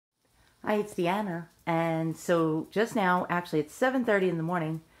Hi, it's Deanna. And so just now, actually it's 7:30 in the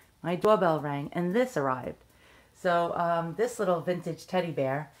morning, my doorbell rang and this arrived. So this little vintage teddy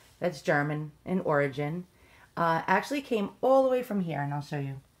bear that's German in origin actually came all the way from here, and I'll show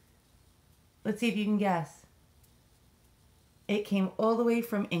you. Let's see if you can guess. It came all the way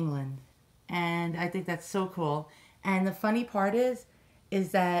from England, and I think that's so cool. And the funny part is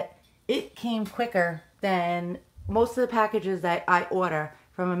that it came quicker than most of the packages that I order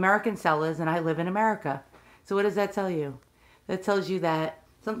from American sellers, and I live in America. So what does that tell you? That tells you that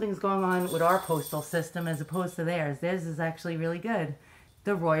something's going on with our postal system as opposed to theirs. Theirs is actually really good.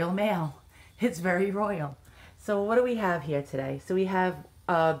 The Royal Mail. It's very royal. So what do we have here today? So we have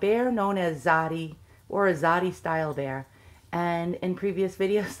a bear known as Zotty, or a Zotty style bear. And in previous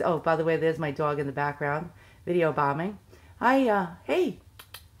videos, oh, by the way, there's my dog in the background, video bombing. Hi, hey,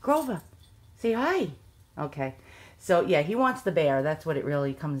 Grover, say hi. Okay, so yeah, he wants the bear. That's what it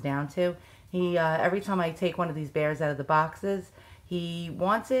really comes down to. He, every time I take one of these bears out of the boxes, he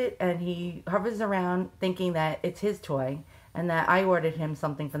wants it and he hovers around thinking that it's his toy and that I ordered him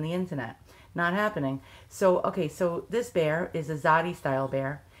something from the internet. Not happening. So, okay, so this bear is a Zotty style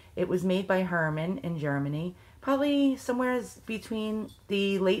bear. It was made by Hermann in Germany, probably somewhere between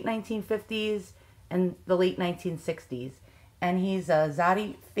the late 1950s and the late 1960s. And he's a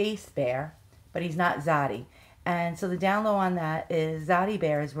Zotty face bear, but he's not Zotty. And so the down low on that is Zotty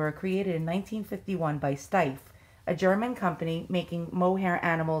bears were created in 1951 by Steiff, a German company making mohair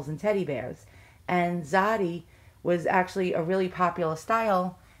animals and teddy bears. And Zotty was actually a really popular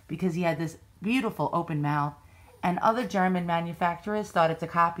style because he had this beautiful open mouth, and other German manufacturers started to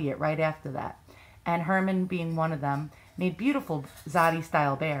copy it right after that. And Hermann, being one of them, made beautiful Zotty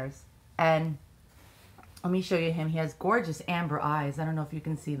style bears. And let me show you him. He has gorgeous amber eyes. I don't know if you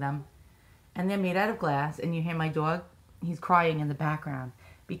can see them. And they're made out of glass. And you hear my dog? He's crying in the background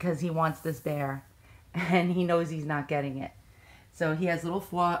because he wants this bear. And he knows he's not getting it. So he has little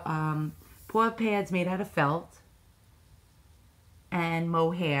paw pads made out of felt and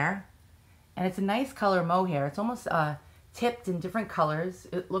mohair. And it's a nice color mohair. It's almost tipped in different colors.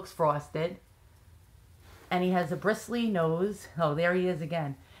 It looks frosted. And he has a bristly nose. Oh, there he is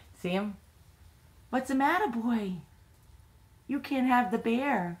again. See him? What's the matter, boy? You can't have the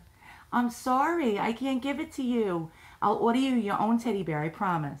bear. I'm sorry. I can't give it to you. I'll order you your own teddy bear, I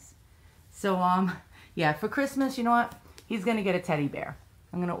promise. So, yeah, for Christmas, you know what? He's going to get a teddy bear.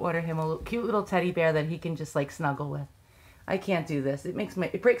 I'm going to order him a cute little teddy bear that he can just, like, snuggle with. I can't do this.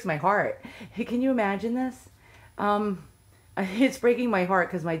 It breaks my heart. Hey, can you imagine this? It's breaking my heart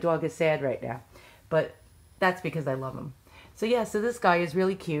because my dog is sad right now. But that's because I love him. So yeah, so this guy is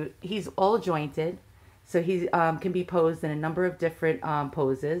really cute. He's all jointed. So he can be posed in a number of different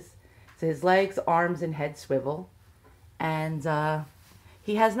poses. So his legs, arms, and head swivel. And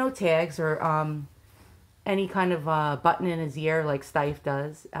he has no tags or any kind of button in his ear like Steiff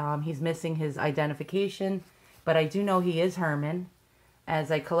does. He's missing his identification. But I do know he is Hermann,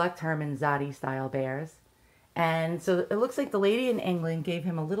 as I collect Hermann Zotty style bears. And so it looks like the lady in England gave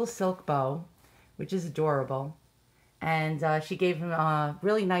him a little silk bow, which is adorable. And she gave him a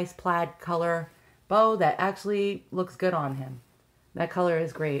really nice plaid color bow that actually looks good on him. That color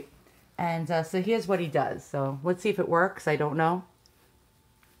is great. And so here's what he does. So let's see if it works. I don't know.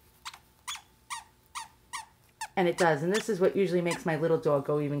 And it does. And this is what usually makes my little dog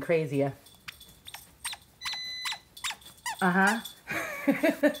go even crazier. Uh-huh.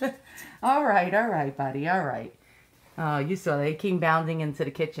 All right, buddy. All right. Oh, you saw they came bounding into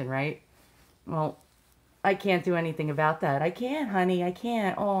the kitchen, right? Well, I can't do anything about that. I can't, honey. I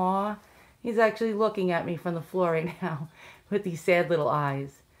can't. Aw. He's actually looking at me from the floor right now with these sad little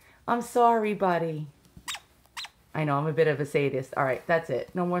eyes. I'm sorry, buddy. I know, I'm a bit of a sadist. All right, that's it.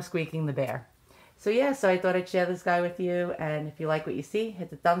 No more squeaking the bear. So yeah, so I thought I'd share this guy with you. And if you like what you see,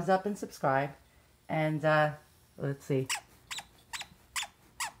 hit the thumbs up and subscribe. And let's see.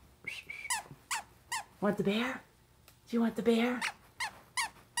 Want the bear? Do you want the bear?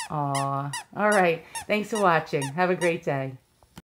 Aw. All right. Thanks for watching. Have a great day.